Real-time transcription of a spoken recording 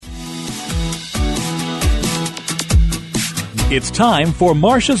It's time for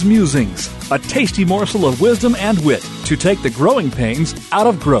Marcia's Musings, a tasty morsel of wisdom and wit to take the growing pains out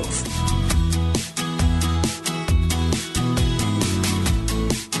of growth.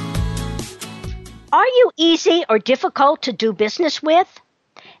 Are you easy or difficult to do business with?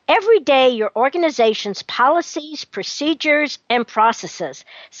 Every day, your organization's policies, procedures, and processes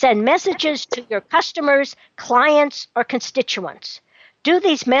send messages to your customers, clients, or constituents. Do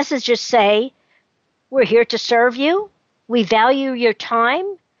these messages say, "We're here to serve you, we value your time,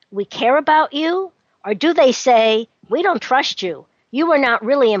 we care about you"? Or do they say, "We don't trust you, you are not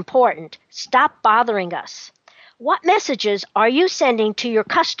really important, stop bothering us"? What messages are you sending to your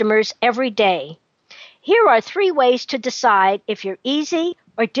customers every day? Here are 3 ways to decide if you're easy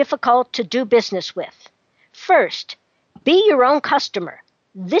or difficult to do business with. First, be your own customer.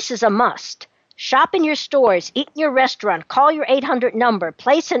 This is a must. Shop in your stores, eat in your restaurant, call your 800 number,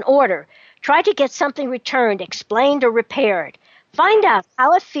 place an order, try to get something returned, explained, or repaired. Find out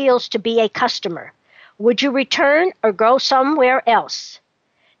how it feels to be a customer. Would you return or go somewhere else?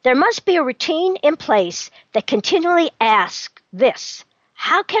 There must be a routine in place that continually asks this: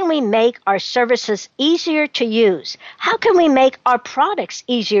 how can we make our services easier to use? How can we make our products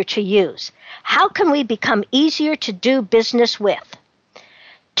easier to use? How can we become easier to do business with?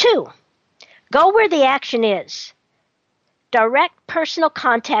 2, go where the action is. Direct personal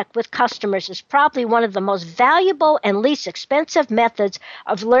contact with customers is probably one of the most valuable and least expensive methods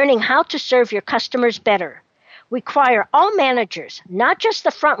of learning how to serve your customers better. Require all managers, not just the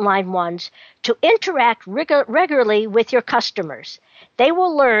frontline ones, to interact regularly with your customers. They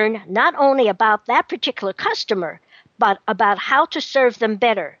will learn not only about that particular customer, but about how to serve them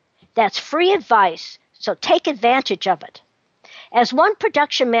better. That's free advice, so take advantage of it. As one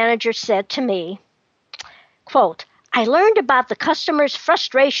production manager said to me, quote, "I learned about the customer's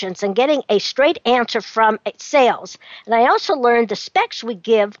frustrations and getting a straight answer from sales, and I also learned the specs we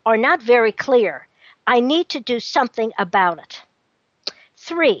give are not very clear. I need to do something about it."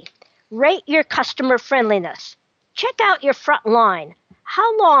 3, rate your customer friendliness. Check out your front line.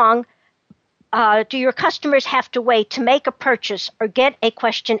 How long do your customers have to wait to make a purchase or get a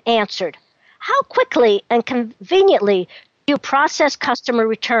question answered? How quickly and conveniently do you process customer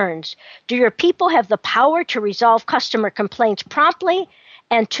returns? Do your people have the power to resolve customer complaints promptly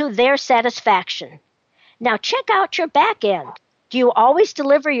and to their satisfaction? Now check out your back end. Do you always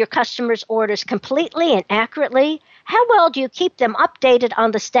deliver your customers' orders completely and accurately? How well do you keep them updated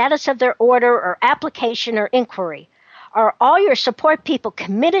on the status of their order or application or inquiry? Are all your support people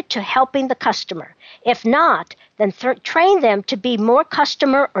committed to helping the customer? If not, then train them to be more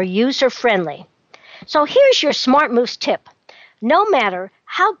customer or user-friendly. So here's your Smart Moves tip. No matter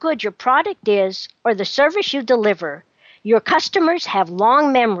how good your product is or the service you deliver, your customers have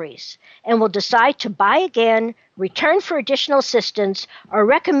long memories and will decide to buy again, return for additional assistance, or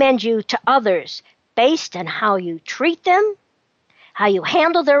recommend you to others based on how you treat them, how you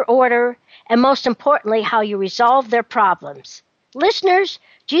handle their order, and most importantly, how you resolve their problems. Listeners,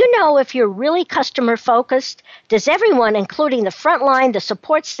 do you know if you're really customer-focused? Does everyone, including the front line, the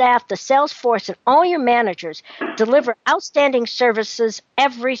support staff, the sales force, and all your managers, deliver outstanding services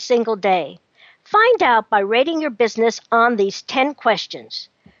every single day? Find out by rating your business on these 10 questions.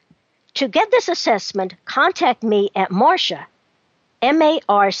 To get this assessment, contact me at Marcia,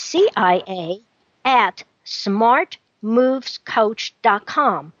 Marcia, at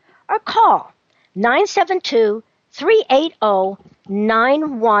smartmovescoach.com or call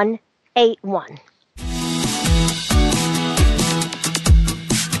 972-380-9181.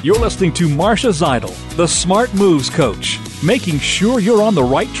 You're listening to Marcia Zeidel, the Smart Moves Coach, making sure you're on the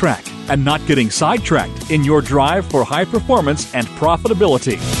right track and not getting sidetracked in your drive for high performance and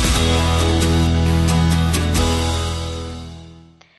profitability.